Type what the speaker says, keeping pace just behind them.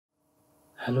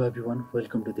Hello everyone,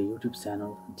 welcome to the YouTube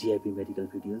channel GIP Medical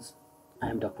Videos. I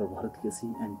am Dr. Bharat Kc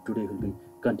and today we'll be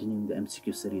continuing the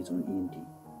MCQ series on ENT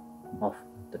of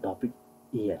the topic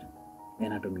ear,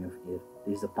 anatomy of ear.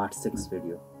 This is the part 6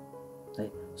 video.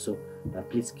 Right? So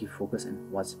please keep focus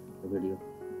and watch the video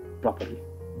properly.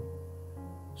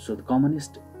 So the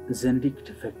commonest genetic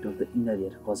defect of the inner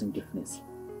ear causing deafness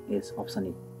is option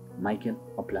A, Michael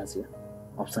aplasia,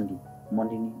 option D,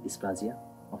 Mondini dysplasia,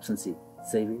 option C,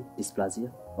 Save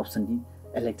dysplasia, option D,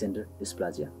 Alexander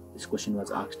dysplasia. This question was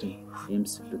asked in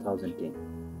AIIMS 2010.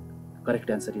 Correct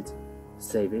answer is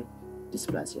Save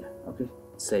dysplasia. Okay,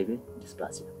 Save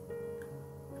dysplasia.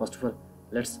 First of all,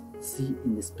 let's see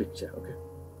in this picture. Okay,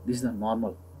 this is the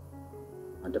normal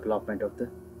development of the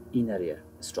inner ear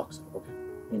structure. Okay,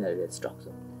 inner ear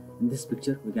structure. In this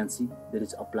picture, we can see there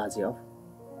is aplasia of.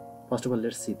 First of all,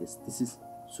 let's see this. This is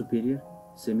superior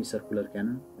semicircular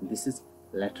canal, and this is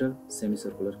lateral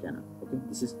semicircular canal. Okay,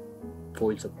 this is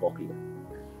folds of cochlea.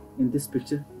 In this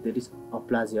picture, there is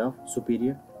aplasia of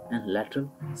superior and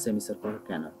lateral semicircular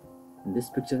canal. In this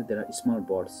picture, there are small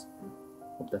boards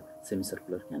of the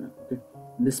semicircular canal. Okay,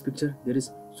 in this picture, there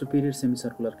is superior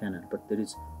semicircular canal, but there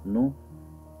is no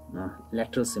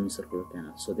lateral semicircular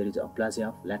canal. So there is aplasia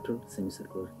of lateral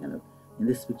semicircular canal. In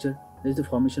this picture, there is the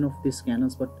formation of these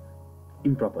canals, but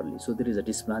improperly. So there is a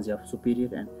dysplasia of superior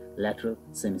and lateral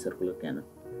semicircular canal.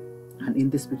 And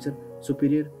in this picture,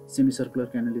 superior semicircular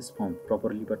canal is formed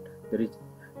properly, but there is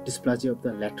dysplasia of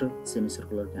the lateral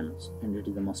semicircular canals, and it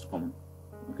is the most common.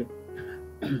 Okay.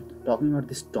 Talking about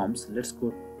these terms, let's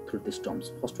go through these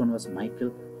terms. First one was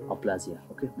Michael aplasia.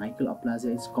 Okay, Michael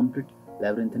aplasia is complete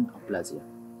labyrinthine aplasia.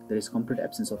 There is complete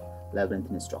absence of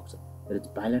labyrinthine structure. There is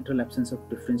bilateral absence of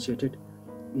differentiated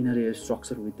inner ear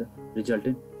structure with the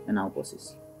resultant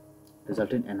anacosis.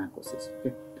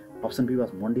 Okay. Option B was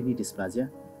Mondini dysplasia,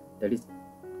 that is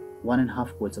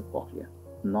 1.5 coils of cochlea.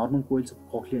 Normal coils of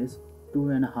cochlea is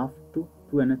 2.5 to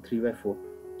 2 and 3/4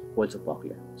 coils of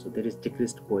cochlea. So there is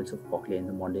decreased coils of cochlea in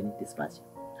the Mondini dysplasia.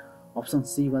 Option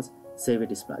C was Save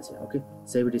dysplasia. Okay,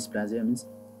 Save dysplasia means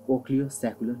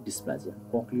cochleosaccular dysplasia.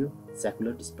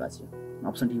 Cochleosaccular dysplasia. And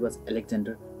option D was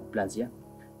Alexander aplasia,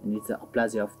 and it's the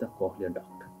aplasia of the cochlear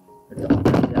duct. It's the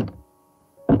aplasia.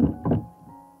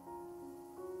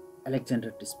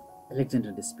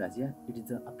 Alexander dysplasia, it is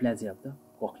the aplasia of the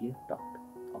cochlear duct.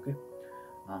 Okay.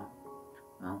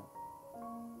 Now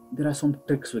there are some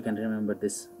tricks we can remember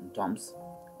this terms.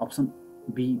 Option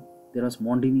B, there was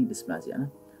Mondini dysplasia. Na?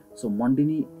 So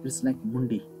Mondini is like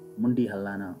mundi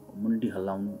hallana, mundi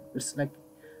hallaunu. It's like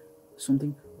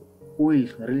something coil,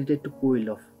 related to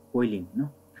coiling. No,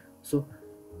 so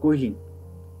coiling.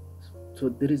 So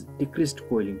there is decreased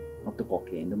coiling of the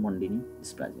cochlea in the Mondini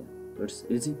dysplasia. So it's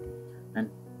easy. And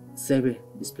Save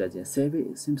dysplasia.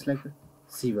 Save seems like a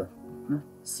Shiva. No?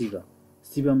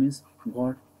 Shiva means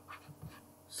God.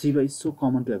 Shiva is so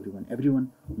common to everyone.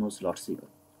 Everyone knows Lord Shiva.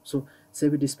 So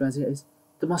Save dysplasia is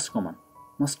the most common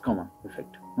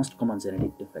defect, most common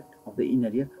genetic defect of the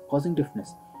inner ear causing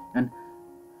deafness. And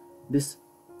this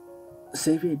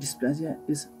Save dysplasia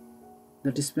is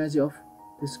the dysplasia of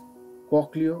this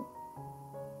cochleo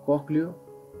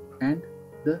and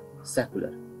the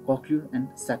saccular. Cochlear and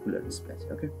saccular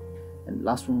dysplasia. Okay, and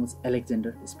last one was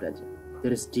Alexander dysplasia.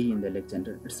 There is D in the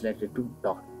Alexander. It's related to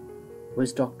duct.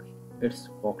 Which duct? It's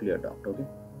cochlear duct. Okay,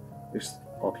 it's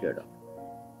cochlear duct.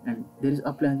 And there is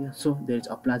aplasia. So there is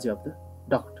aplasia of the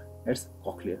duct. It's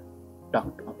cochlear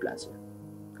duct aplasia.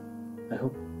 I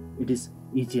hope it is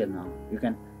easier now. You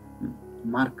can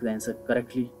mark the answer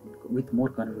correctly with more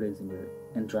confidence in your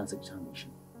entrance examination.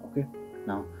 Okay.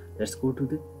 Now let's go to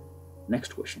the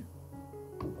next question.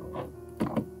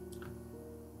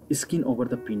 Skin over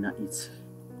the pinna is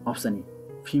option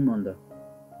A, firm on the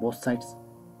both sides,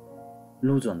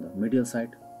 loose on the medial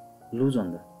side, loose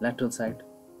on the lateral side,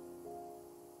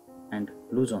 and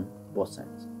loose on both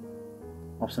sides.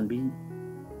 Option B,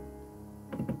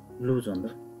 loose on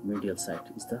the medial side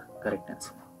is the correct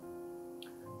answer.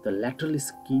 The lateral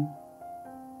skin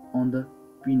on the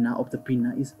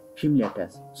pinna is firmly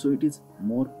attached, so it is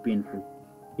more painful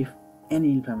if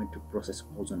any inflammatory process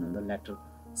goes on the lateral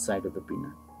side of the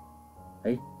pinna,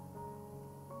 right?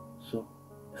 So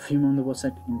firm on the both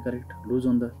side incorrect, loose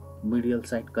on the medial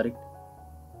side correct.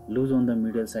 Loose on the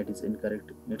medial side is incorrect.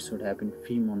 It should have been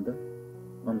firm on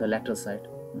the lateral side.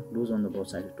 Loose on the both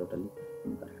side is totally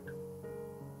incorrect.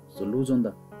 So loose on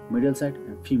the medial side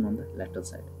and firm on the lateral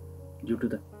side. Due to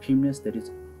the firmness, there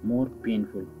is more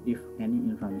painful if any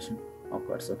inflammation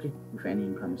occurs. Okay, if any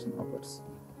inflammation occurs.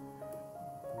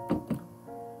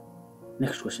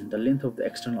 Next question. The length of the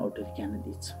external auditory canal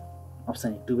is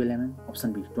Option A 12 mm,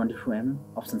 option B 24 mm,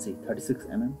 option C 36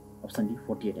 mm, option D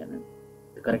 48 mm.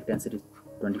 The correct answer is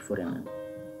 24 mm.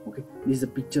 Okay, this is a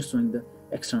picture showing the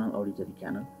external auditory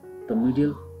canal. The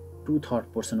medial 2/3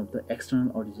 portion of the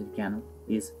external auditory canal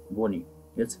is bony.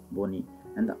 It's bony,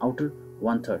 and the outer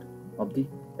 1/3 of the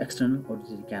external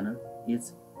auditory canal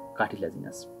is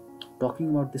cartilaginous. Talking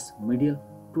about this medial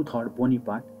 2/3 bony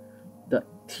part, the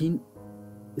thin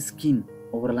skin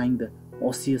overlying the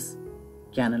osseous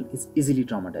canal is easily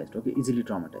traumatized. Okay, easily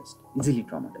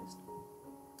traumatized.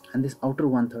 And this outer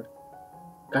 1/3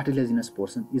 cartilaginous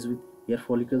portion is with hair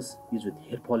follicles,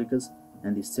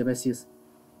 and the sebaceous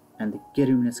and the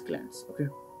caruminous glands. Okay,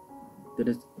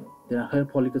 there are hair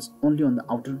follicles only on the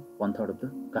outer 1/3 of the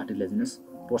cartilaginous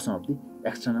portion of the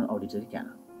external auditory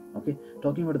canal. Okay,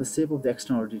 talking about the shape of the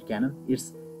external auditory canal,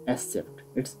 it's S-shaped.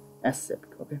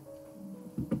 Okay,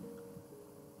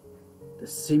 the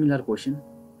similar question,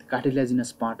 the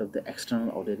cartilaginous part of the external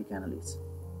auditory canal is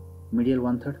medial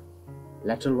 1/3,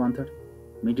 lateral 1/3,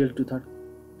 medial 2/3,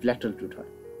 lateral 2/3.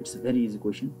 It's a very easy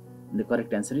question, and the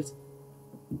correct answer is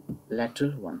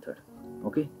lateral 1/3.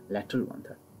 Okay, lateral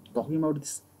 1/3. Talking about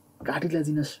this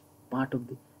cartilaginous part of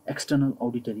the external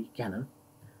auditory canal,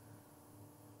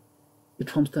 it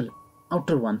forms the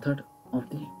outer 1/3 of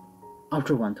the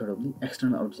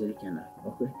external auditory canal.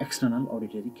 Okay, external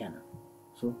auditory canal.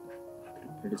 So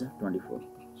it is a 24.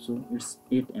 So it's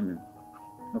 8 mm.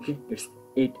 Okay, it's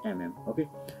 8 mm. Okay,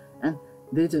 and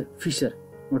there is a fissure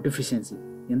or deficiency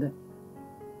in the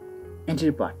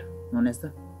anterior part known as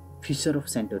the fissure of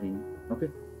Santorini. Okay,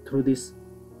 through this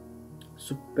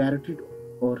parotid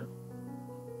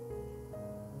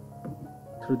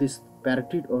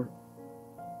or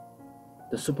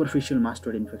the superficial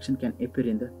mastoid infection can appear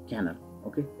in the canal.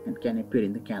 Okay, and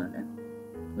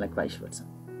like vice versa.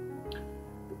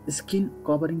 The skin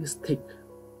covering is thick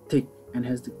and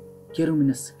has the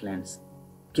caruminous glands.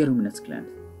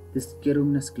 These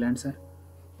caruminous glands are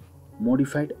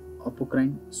modified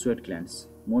apocrine sweat glands.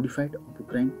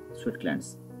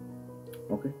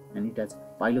 Okay, and it has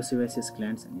pilosebaceous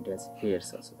glands, and it has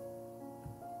hairs also.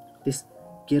 This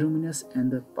caruminous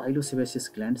and the pilosebaceous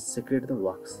glands secrete the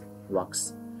wax.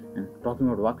 And talking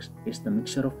about wax, it's the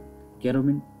mixture of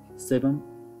carumin, sebum,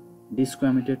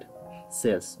 desquamated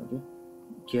cells. Okay,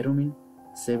 carumin,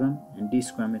 sebum, and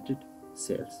desquamated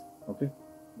cells. Okay,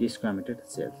 desquamated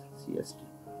cells, CST.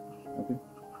 Okay,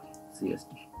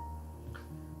 CST.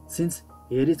 Since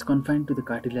hair is confined to the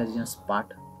cartilaginous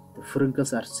part, the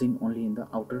furuncles are seen only in the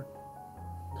outer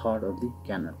third of the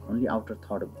canal.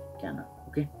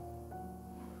 Okay.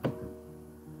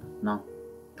 Now,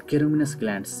 the caruminous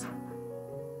glands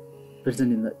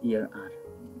present in the ear are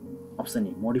option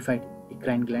A modified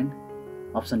eccrine gland,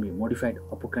 option B modified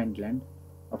apocrine gland,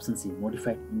 option C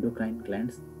modified endocrine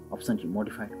glands, option D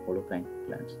modified holocrine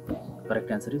glands. Correct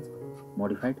answer is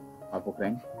modified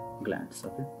apocrine glands.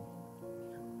 Okay.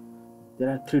 There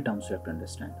are three terms you have to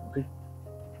understand. Okay,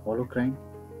 holocrine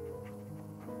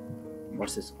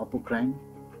versus apocrine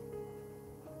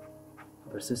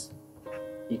versus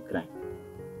eccrine.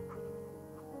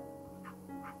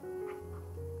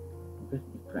 Okay,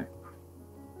 eccrine.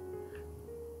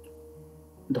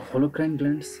 The holocrine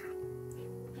glands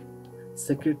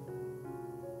secrete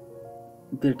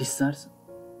their discharge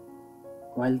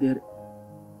while they are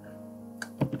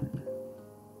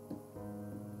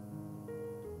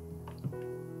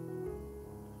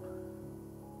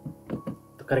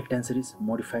correct answer is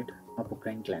modified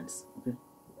apocrine glands. Okay,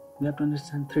 we have to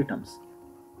understand three terms: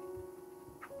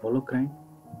 holocrine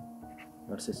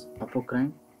versus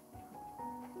apocrine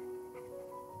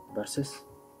versus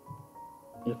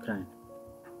eccrine.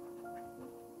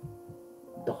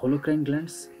 The holocrine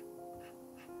glands,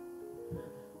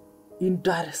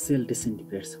 entire cell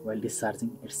disintegrates while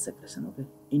discharging its secretion. Okay,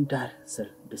 entire cell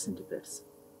disintegrates.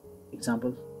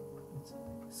 Example,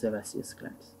 sebaceous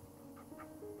glands.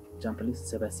 Example is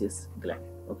sebaceous gland.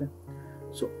 Okay,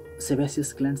 so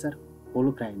sebaceous glands are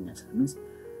holocrine in nature. Means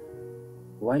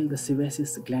while the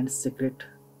sebaceous glands secrete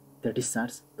the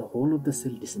discharge, the whole of the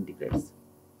cell disintegrates.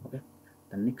 Okay,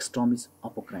 the next term is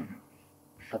apocrine.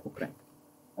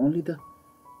 Only the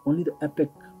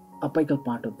apical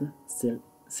part of the cell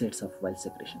sets off while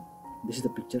secretion. This is the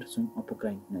picture showing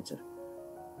apocrine nature.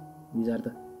 These are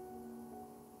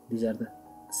the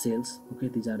cells. Okay,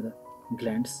 these are the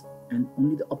glands, and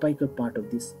only the apical part of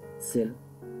this cell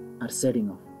are setting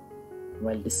off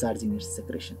while discharging its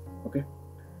secretion. Okay,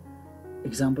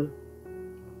 example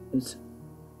is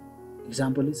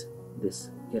this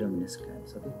caruminous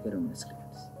glands. Okay, caruminous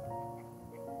glands.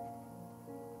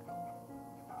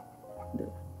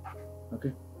 There.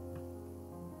 Okay,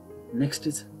 next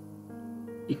is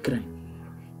eccrine.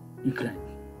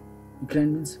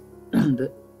 Eccrine means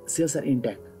the cells are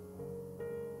intact.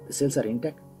 The cells are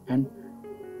intact and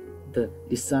the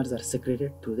discharges are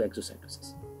secreted through the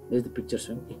exocytosis. There is the picture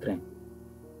showing eccrine.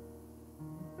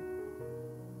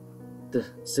 The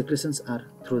secretions are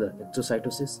through the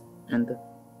exocytosis and the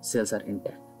cells are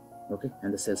intact. Okay,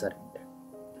 and the cells are intact.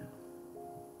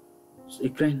 So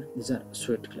eccrine, these are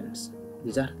sweat glands.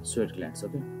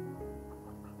 Okay.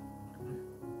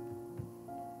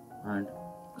 And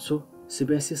so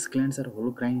sebaceous glands are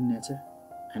holocrine in nature,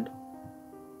 and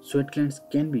sweat glands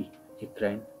can be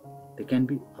eccrine, they can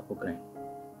be apocrine.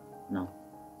 Now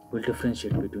we'll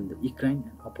differentiate between the eccrine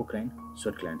and apocrine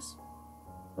sweat glands.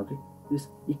 Okay, these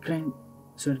eccrine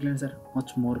sweat glands are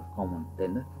much more common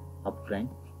than the apocrine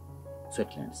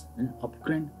sweat glands. And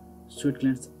apocrine sweat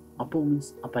glands, apo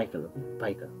means apical, okay,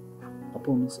 pica.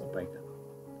 Apo means apical.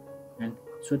 And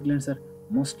sweat glands are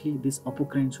mostly, these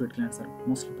apocrine sweat glands are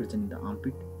mostly present in the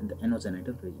armpit and the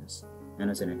anogenital regions.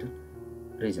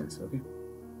 Okay.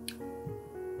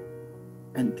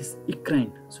 And these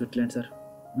eccrine sweat glands are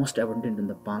most abundant in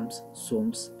the palms,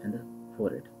 soles, and the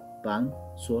forehead. Palm,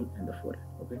 sole, and the forehead.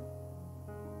 Okay.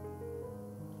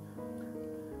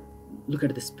 Look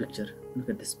at this picture.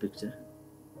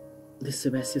 These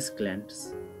sebaceous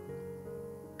glands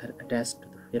are attached to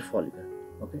the hair follicle.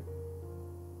 Okay.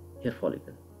 Hair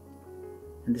follicle.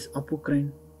 And these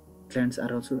apocrine glands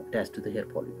are also attached to the hair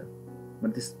follicle.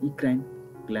 But these eccrine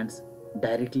glands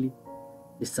directly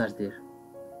discharge their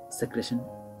secretion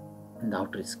in the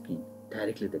outer skin.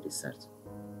 Directly they discharge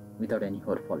without any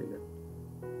hair follicle.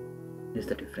 This is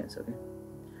the difference. Okay.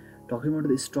 Talking about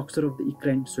the structure of the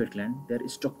eccrine sweat gland, they are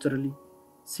structurally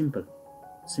simple.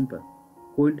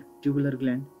 Coiled tubular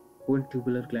gland.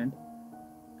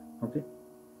 Okay.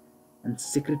 And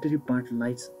secretory part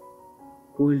lies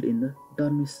coiled in the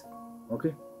dermis.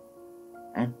 Okay.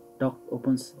 And duct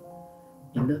opens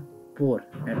in the pore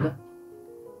at the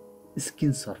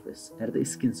skin surface.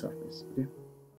 Okay.